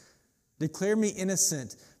errors? Declare me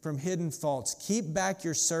innocent from hidden faults. Keep back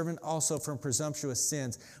your servant also from presumptuous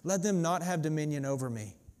sins. Let them not have dominion over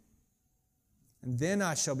me. And then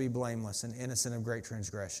I shall be blameless and innocent of great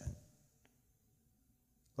transgression.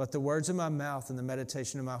 Let the words of my mouth and the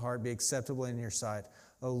meditation of my heart be acceptable in your sight,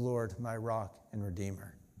 O Lord, my rock and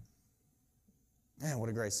redeemer. Man, what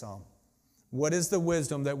a great psalm. What is the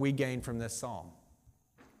wisdom that we gain from this psalm?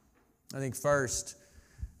 I think first,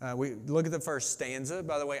 we look at the first stanza.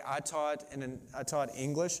 By the way, I taught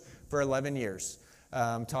English for 11 years,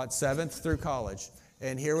 taught 7th through college.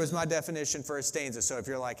 And here was my definition for a stanza. So if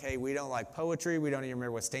you're like, hey, we don't like poetry, we don't even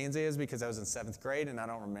remember what stanza is because I was in 7th grade and I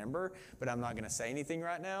don't remember, but I'm not going to say anything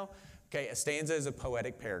right now. Okay, a stanza is a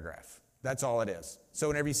poetic paragraph. That's all it is. So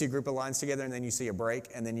whenever you see a group of lines together and then you see a break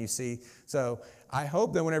and then you see, so I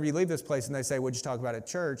hope that whenever you leave this place and they say, what'd you talk about at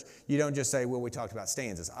church? You don't just say, well, we talked about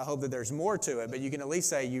stanzas. I hope that there's more to it, but you can at least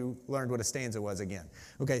say you learned what a stanza was again.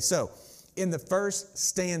 Okay, so in the first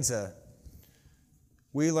stanza,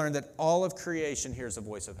 we learn that all of creation hears the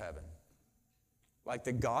voice of heaven. Like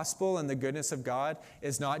the gospel and the goodness of God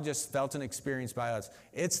is not just felt and experienced by us.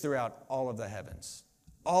 It's throughout all of the heavens.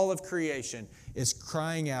 All of creation is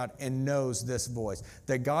crying out and knows this voice.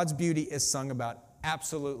 That God's beauty is sung about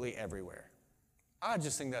absolutely everywhere. I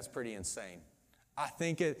just think that's pretty insane. I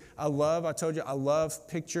told you, I love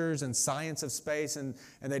pictures and science of space, and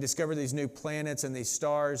they discover these new planets and these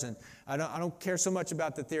stars, and I don't care so much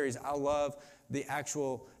about the theories. I love the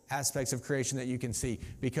actual aspects of creation that you can see,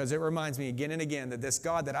 because it reminds me again and again that this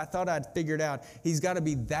God that I thought I'd figured out, He's got to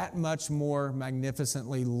be that much more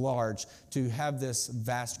magnificently large to have this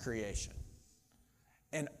vast creation.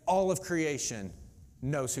 And all of creation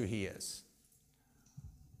knows who He is.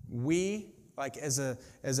 We, like as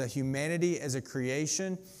a humanity, as a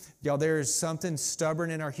creation, y'all, there is something stubborn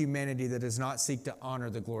in our humanity that does not seek to honor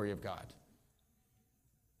the glory of God.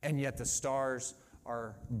 And yet the stars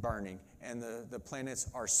are burning, and the planets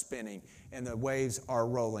are spinning, and the waves are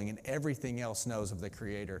rolling, and everything else knows of the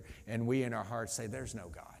Creator. And we in our hearts say, there's no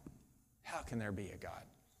God. How can there be a God?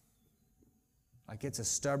 Like it's a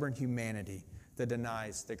stubborn humanity that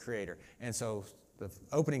denies the Creator. And so the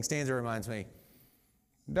opening stanza reminds me,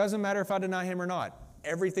 it doesn't matter if I deny Him or not.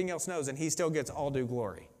 Everything else knows, and He still gets all due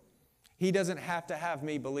glory. He doesn't have to have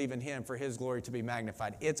me believe in him for his glory to be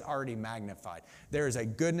magnified. It's already magnified. There is a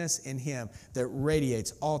goodness in him that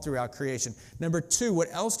radiates all throughout creation. Number 2, what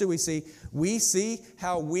else do we see? We see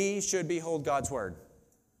how we should behold God's word.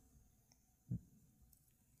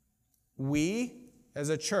 We, as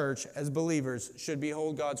a church, as believers, should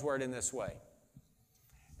behold God's word in this way.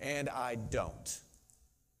 And I don't.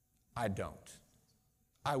 I don't.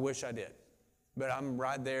 I wish I did. But I'm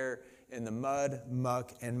right there in the mud,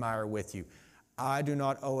 muck, and mire with you. I do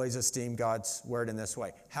not always esteem God's word in this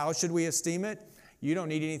way. How should we esteem it? You don't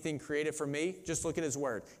need anything creative from me. Just look at his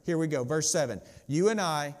word. Here we go. Verse 7. You and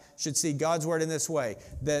I should see God's word in this way,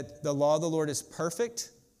 that the law of the Lord is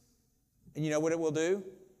perfect. And you know what it will do?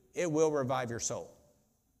 It will revive your soul.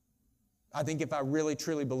 I think if I really,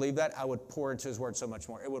 truly believe that, I would pour into his word so much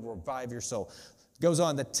more. It would revive your soul. Goes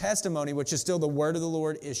on, the testimony, which is still the word of the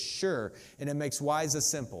Lord, is sure, and it makes wise the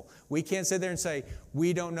simple. We can't sit there and say,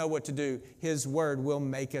 we don't know what to do. His word will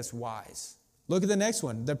make us wise. Look at the next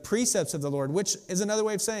one, the precepts of the Lord, which is another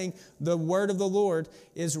way of saying the word of the Lord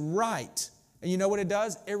is right. And you know what it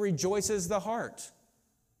does? It rejoices the heart.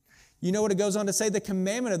 You know what it goes on to say? The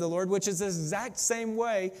commandment of the Lord, which is the exact same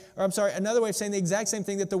way, another way of saying the exact same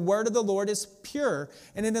thing, that the word of the Lord is pure,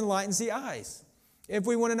 and it enlightens the eyes. If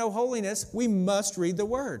we want to know holiness, we must read the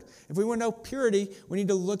Word. If we want to know purity, we need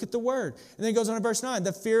to look at the Word. And then it goes on in verse 9,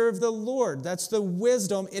 the fear of the Lord, that's the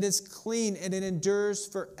wisdom. It is clean and it endures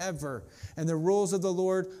forever. And the rules of the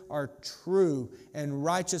Lord are true and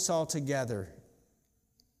righteous altogether.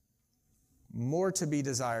 More to be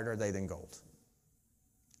desired are they than gold,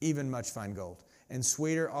 even much fine gold, and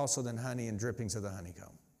sweeter also than honey and drippings of the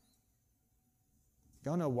honeycomb.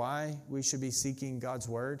 Y'all know why we should be seeking God's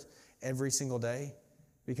Word every single day?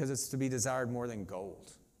 Because it's to be desired more than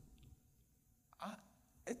gold.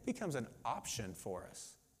 It becomes an option for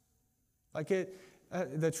us.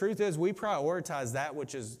 The truth is, we prioritize that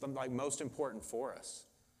which is most important for us.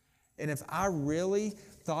 And if I really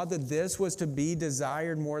thought that this was to be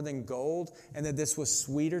desired more than gold, and that this was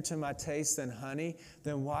sweeter to my taste than honey,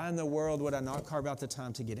 then why in the world would I not carve out the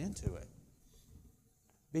time to get into it?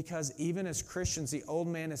 Because even as Christians, the old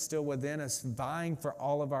man is still within us, vying for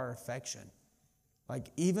all of our affection.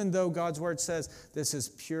 Even though God's word says this is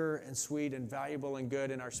pure and sweet and valuable and good,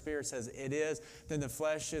 and our spirit says it is, then the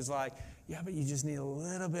flesh is like, yeah, but you just need a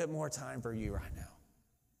little bit more time for you right now.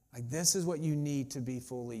 This is what you need to be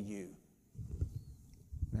fully you.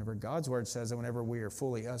 Whenever God's word says that whenever we are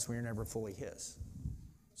fully us, we are never fully his.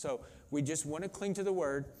 So we just want to cling to the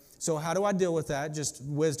word. So how do I deal with that? Just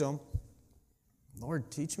wisdom. Lord,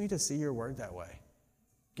 teach me to see your word that way.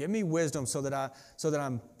 Give me wisdom so that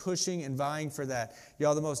I'm pushing and vying for that.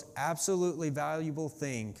 Y'all, the most absolutely valuable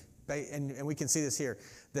thing, and we can see this here,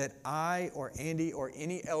 that I or Andy or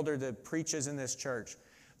any elder that preaches in this church,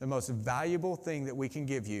 the most valuable thing that we can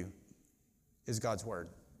give you is God's word.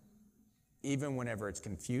 Even whenever it's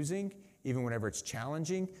confusing, even whenever it's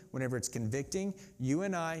challenging, whenever it's convicting, you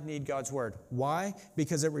and I need God's word. Why?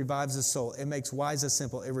 Because it revives the soul. It makes wise the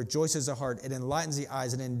simple. It rejoices the heart. It enlightens the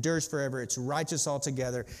eyes. It endures forever. It's righteous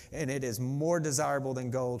altogether. And it is more desirable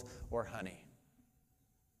than gold or honey.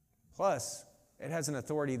 Plus, it has an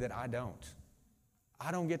authority that I don't.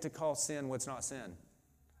 I don't get to call sin what's not sin.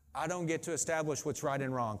 I don't get to establish what's right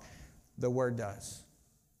and wrong. The word does.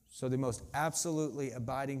 So the most absolutely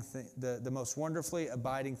abiding thing, the most wonderfully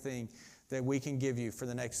abiding thing that we can give you for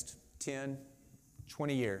the next 10,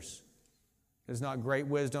 20 years is not great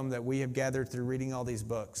wisdom that we have gathered through reading all these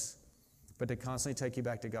books, but to constantly take you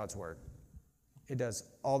back to God's word. It does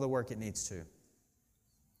all the work it needs to.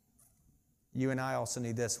 You and I also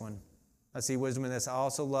need this one. I see wisdom in this. I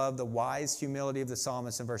also love the wise humility of the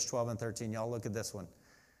psalmist in verse 12 and 13. Y'all look at this one.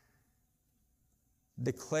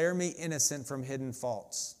 Declare me innocent from hidden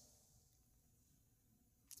faults.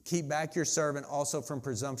 Keep back your servant also from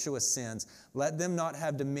presumptuous sins. Let them not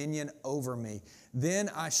have dominion over me. Then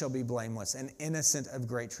I shall be blameless and innocent of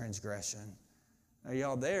great transgression. Now,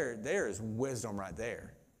 y'all, there is wisdom right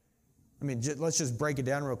there. Let's just break it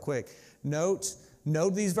down real quick. Note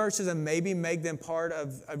these verses and maybe make them part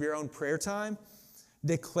of your own prayer time.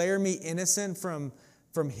 Declare me innocent from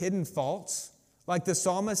hidden faults. Like the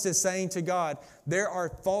psalmist is saying to God, there are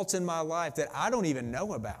faults in my life that I don't even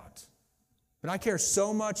know about. But I care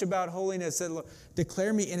so much about holiness that, look,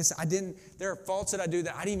 declare me innocent. There are faults that I do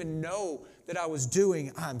that I didn't even know that I was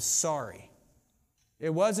doing. I'm sorry.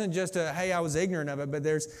 It wasn't just hey, I was ignorant of it, but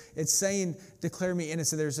it's saying, declare me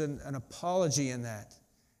innocent. There's an apology in that.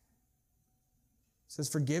 It says,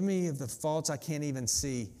 forgive me of the faults I can't even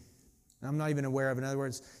see. And I'm not even aware of. In other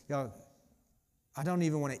words, y'all, I don't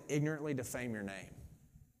even want to ignorantly defame your name.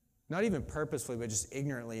 Not even purposefully, but just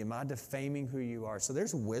ignorantly. Am I defaming who you are? So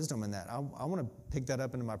there's wisdom in that. I want to pick that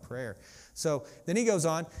up into my prayer. So then he goes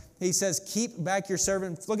on. He says, keep back your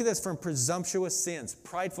servant. Look at this, from presumptuous sins,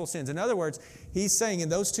 prideful sins. In other words, he's saying in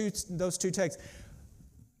those two texts,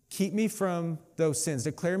 keep me from those sins.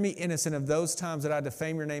 Declare me innocent of those times that I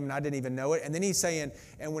defame your name and I didn't even know it. And then he's saying,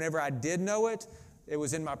 and whenever I did know it, it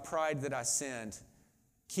was in my pride that I sinned.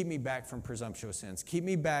 Keep me back from presumptuous sins. Keep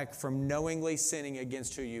me back from knowingly sinning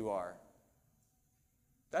against who you are.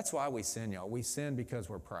 That's why we sin, y'all. We sin because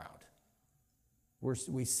we're proud.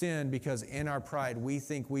 We sin because in our pride we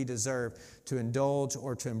think we deserve to indulge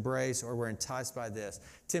or to embrace, or we're enticed by this.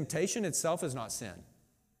 Temptation itself is not sin.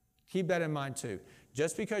 Keep that in mind too.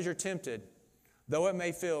 Just because you're tempted, though it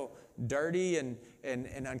may feel dirty and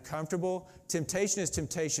uncomfortable, temptation is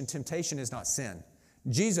temptation. Temptation is not sin.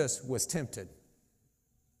 Jesus was tempted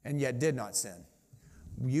and yet did not sin.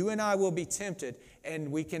 You and I will be tempted,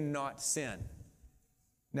 and we cannot sin.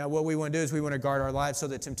 Now, what we want to do is we want to guard our lives so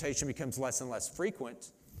that temptation becomes less and less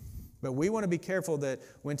frequent. But we want to be careful that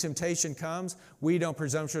when temptation comes, we don't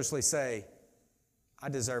presumptuously say, I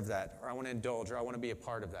deserve that, or I want to indulge, or I want to be a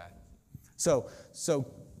part of that. So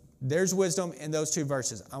there's wisdom in those two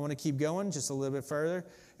verses. I want to keep going just a little bit further.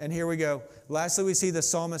 And here we go. Lastly, we see the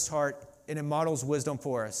psalmist's heart, and it models wisdom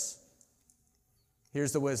for us.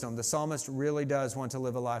 Here's the wisdom. The psalmist really does want to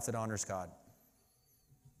live a life that honors God.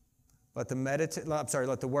 Let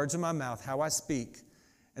the words of my mouth, how I speak,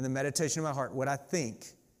 and the meditation of my heart, what I think,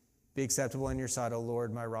 be acceptable in your sight, O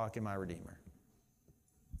Lord, my rock and my redeemer.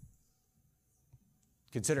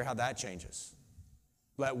 Consider how that changes.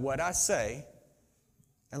 Let what I say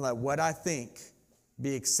and let what I think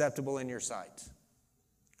be acceptable in your sight.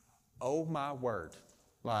 Oh, my word.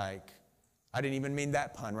 Like, I didn't even mean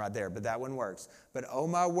that pun right there, but that one works. But oh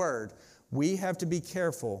my word, we have to be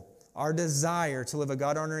careful. Our desire to live a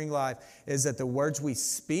God-honoring life is that the words we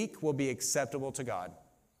speak will be acceptable to God.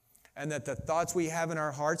 And that the thoughts we have in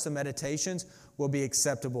our hearts, the meditations, will be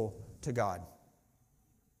acceptable to God.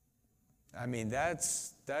 I mean, that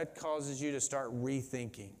causes you to start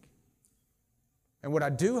rethinking. And what I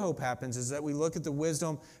do hope happens is that we look at the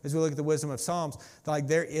wisdom, as we look at the wisdom of Psalms, like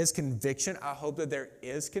there is conviction. I hope that there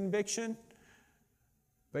is conviction.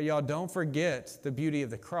 But y'all, don't forget the beauty of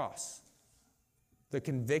the cross. The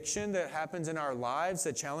conviction that happens in our lives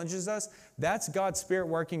that challenges us, that's God's Spirit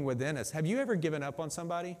working within us. Have you ever given up on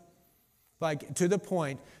somebody? Like to the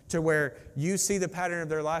point to where you see the pattern of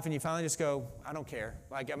their life and you finally just go, I don't care.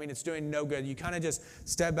 It's doing no good. You kind of just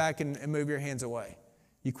step back and move your hands away.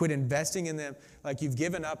 You quit investing in them, like you've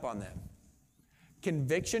given up on them.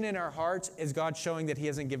 Conviction in our hearts is God showing that He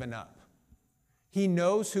hasn't given up. He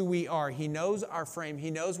knows who we are. He knows our frame.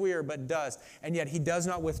 He knows we are but dust. And yet He does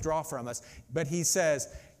not withdraw from us. But He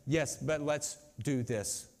says, yes, but let's do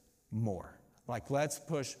this more. Like, let's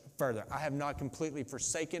push further. I have not completely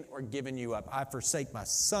forsaken or given you up. I forsake my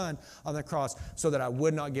Son on the cross so that I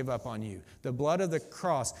would not give up on you. The blood of the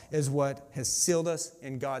cross is what has sealed us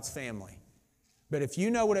in God's family. But if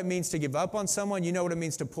you know what it means to give up on someone, you know what it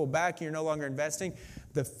means to pull back, and you're no longer investing,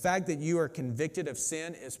 the fact that you are convicted of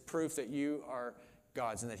sin is proof that you are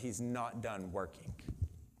God's and that He's not done working.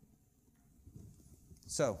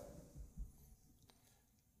 So,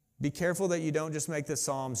 be careful that you don't just make the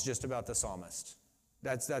Psalms just about the psalmist.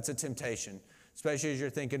 That's a temptation, especially as you're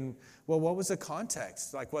thinking, well, what was the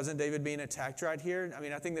context? Like, wasn't David being attacked right here? I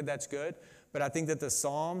mean, I think that that's good, but I think that the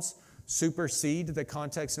Psalms supersede the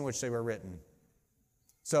context in which they were written.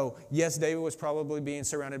 So, yes, David was probably being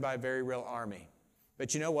surrounded by a very real army.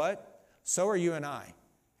 But you know what? So are you and I.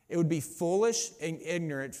 It would be foolish and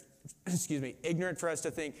ignorant for us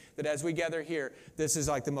to think that as we gather here, this is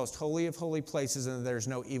like the most holy of holy places and that there's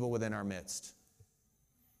no evil within our midst.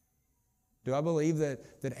 Do I believe that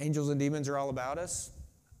angels and demons are all about us?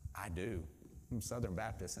 I do. I'm Southern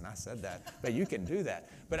Baptist and I said that, but you can do that.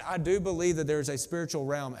 But I do believe that there's a spiritual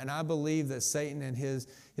realm, and I believe that Satan and his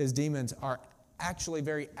demons are actually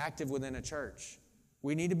very active within a church.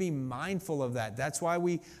 We need to be mindful of that. That's why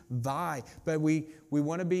we vie. But we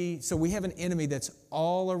want to be, so we have an enemy that's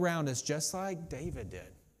all around us, just like David did,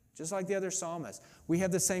 just like the other psalmists. We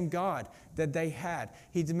have the same God that they had.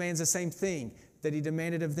 He demands the same thing that He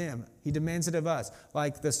demanded of them. He demands it of us.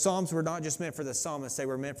 Like the Psalms were not just meant for the psalmists, they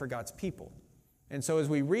were meant for God's people. And so as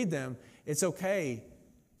we read them, it's okay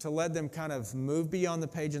to let them kind of move beyond the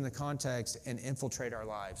page in the context and infiltrate our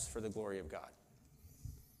lives for the glory of God.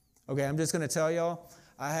 Okay, I'm just going to tell y'all,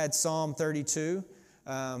 I had Psalm 32,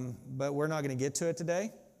 but we're not going to get to it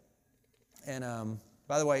today. And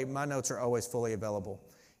by the way, my notes are always fully available.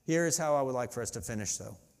 Here is how I would like for us to finish,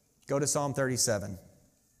 though. Go to Psalm 37.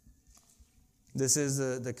 This is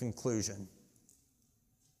the conclusion.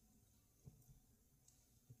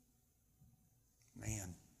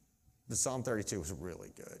 Man, the Psalm 32 was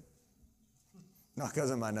really good. Not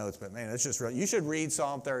because of my notes, but man, it's just real. You should read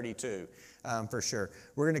Psalm 32 for sure.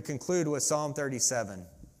 We're going to conclude with Psalm 37.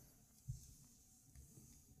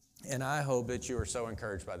 And I hope that you are so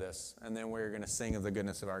encouraged by this. And then we're going to sing of the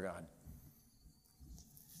goodness of our God.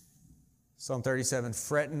 Psalm 37,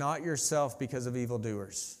 fret not yourself because of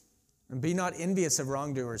evildoers, and be not envious of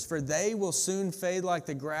wrongdoers, for they will soon fade like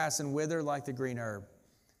the grass and wither like the green herb.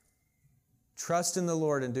 Trust in the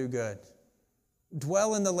Lord and do good.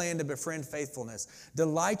 Dwell in the land and befriend faithfulness.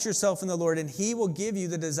 Delight yourself in the Lord, and He will give you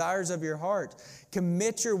the desires of your heart.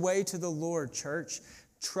 Commit your way to the Lord, church.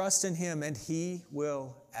 Trust in Him, and He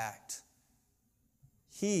will act.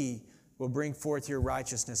 He will bring forth your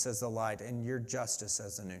righteousness as the light and your justice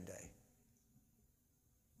as the noonday.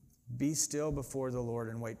 Be still before the Lord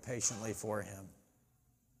and wait patiently for Him.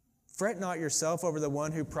 Fret not yourself over the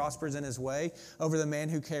one who prospers in his way, over the man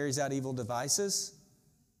who carries out evil devices.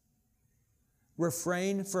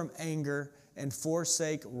 Refrain from anger and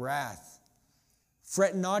forsake wrath.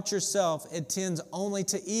 Fret not yourself, it tends only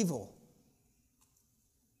to evil.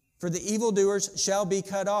 For the evildoers shall be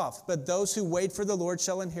cut off, but those who wait for the Lord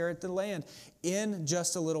shall inherit the land. In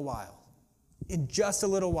just a little while,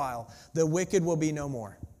 the wicked will be no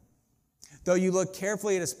more. Though you look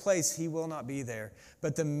carefully at his place, he will not be there.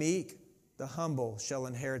 But the meek, the humble, shall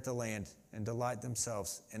inherit the land and delight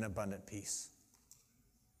themselves in abundant peace.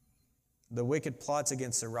 The wicked plots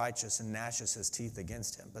against the righteous and gnashes his teeth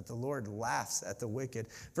against him. But the Lord laughs at the wicked,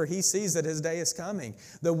 for He sees that his day is coming.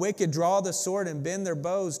 The wicked draw the sword and bend their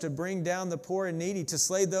bows to bring down the poor and needy, to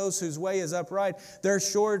slay those whose way is upright. Their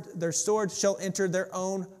sword shall enter their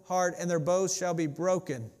own heart, and their bows shall be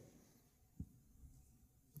broken.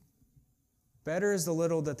 Better is the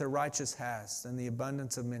little that the righteous has than the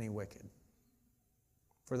abundance of many wicked.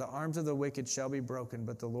 For the arms of the wicked shall be broken,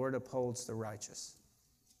 but the Lord upholds the righteous.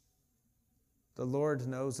 The Lord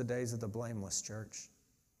knows the days of the blameless, church,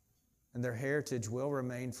 and their heritage will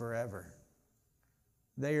remain forever.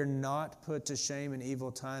 They are not put to shame in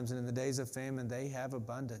evil times, and in the days of famine they have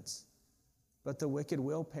abundance. But the wicked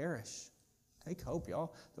will perish. Take hope,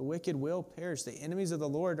 y'all. The wicked will perish. The enemies of the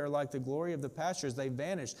Lord are like the glory of the pastures. They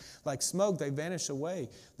vanish. Like smoke, they vanish away.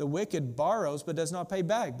 The wicked borrows but does not pay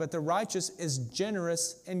back, but the righteous is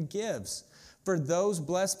generous and gives. For those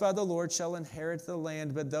blessed by the Lord shall inherit the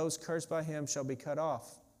land, but those cursed by Him shall be cut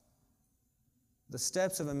off. The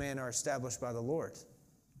steps of a man are established by the Lord,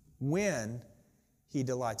 when he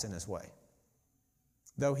delights in his way.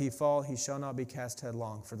 Though he fall, he shall not be cast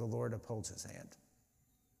headlong, for the Lord upholds his hand.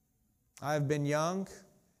 I have been young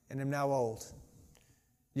and am now old,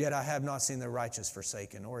 yet I have not seen the righteous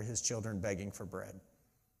forsaken, or his children begging for bread.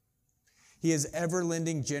 He is ever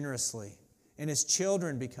lending generously, and his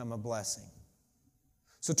children become a blessing.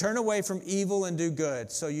 So turn away from evil and do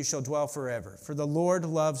good, so you shall dwell forever. For the Lord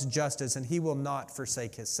loves justice, and He will not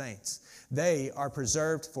forsake His saints. They are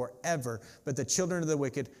preserved forever, but the children of the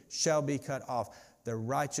wicked shall be cut off. The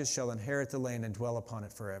righteous shall inherit the land and dwell upon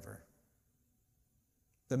it forever.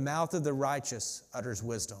 The mouth of the righteous utters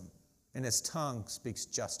wisdom, and his tongue speaks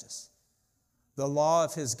justice. The law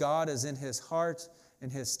of his God is in his heart,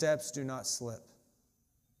 and his steps do not slip.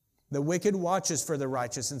 The wicked watches for the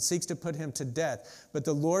righteous and seeks to put him to death, but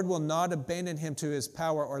the Lord will not abandon him to his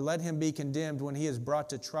power or let him be condemned when he is brought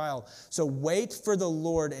to trial. So wait for the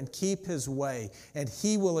Lord and keep His way, and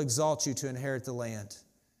He will exalt you to inherit the land.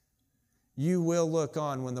 You will look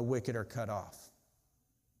on when the wicked are cut off.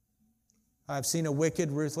 I have seen a wicked,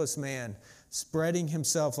 ruthless man spreading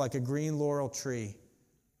himself like a green laurel tree,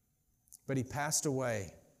 but he passed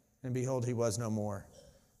away, and behold, he was no more.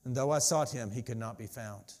 And though I sought him, he could not be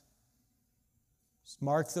found.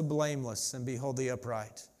 Mark the blameless and behold the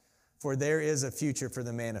upright, for there is a future for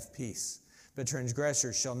the man of peace. But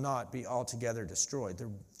transgressors shall not be altogether destroyed. The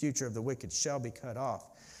future of the wicked shall be cut off.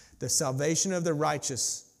 The salvation of the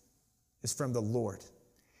righteous is from the Lord.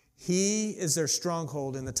 He is their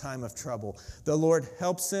stronghold in the time of trouble. The Lord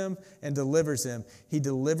helps them and delivers them. He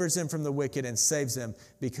delivers them from the wicked and saves them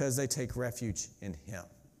because they take refuge in Him.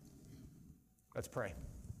 Let's pray.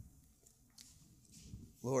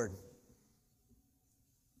 Lord,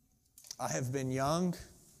 I have been young,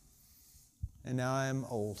 and now I am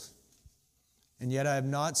old. And yet I have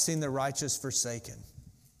not seen the righteous forsaken,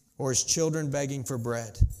 or his children begging for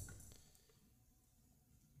bread.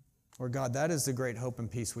 Lord God, that is the great hope and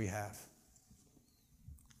peace we have.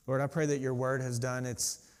 Lord, I pray that Your word has done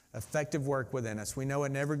its effective work within us. We know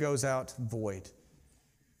it never goes out void.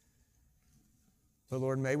 But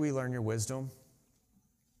Lord, may we learn Your wisdom.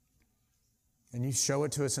 And you show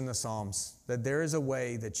it to us in the Psalms that there is a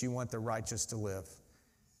way that you want the righteous to live.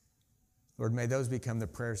 Lord, may those become the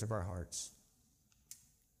prayers of our hearts.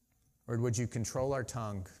 Lord, would you control our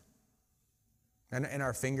tongue and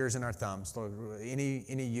our fingers and our thumbs, Lord,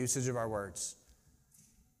 any usage of our words,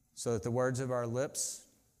 so that the words of our lips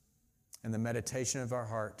and the meditation of our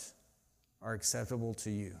heart are acceptable to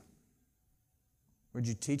you. Would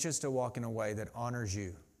you teach us to walk in a way that honors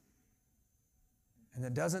you and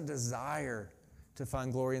that doesn't desire to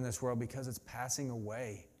find glory in this world because it's passing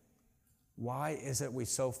away? Why is it we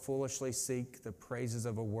so foolishly seek the praises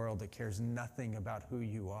of a world that cares nothing about who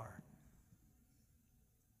you are?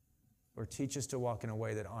 Lord, teach us to walk in a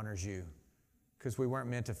way that honors you, because we weren't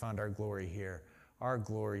meant to find our glory here. Our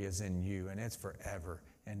glory is in you, and it's forever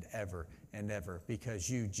and ever and ever, because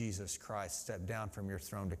you, Jesus Christ, stepped down from your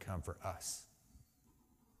throne to come for us.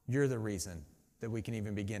 You're the reason that we can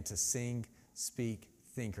even begin to sing, speak,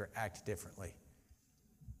 think, or act differently.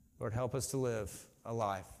 Lord, help us to live a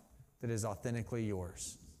life that is authentically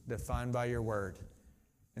yours, defined by your word,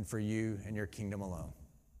 and for you and your kingdom alone.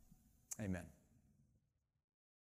 Amen.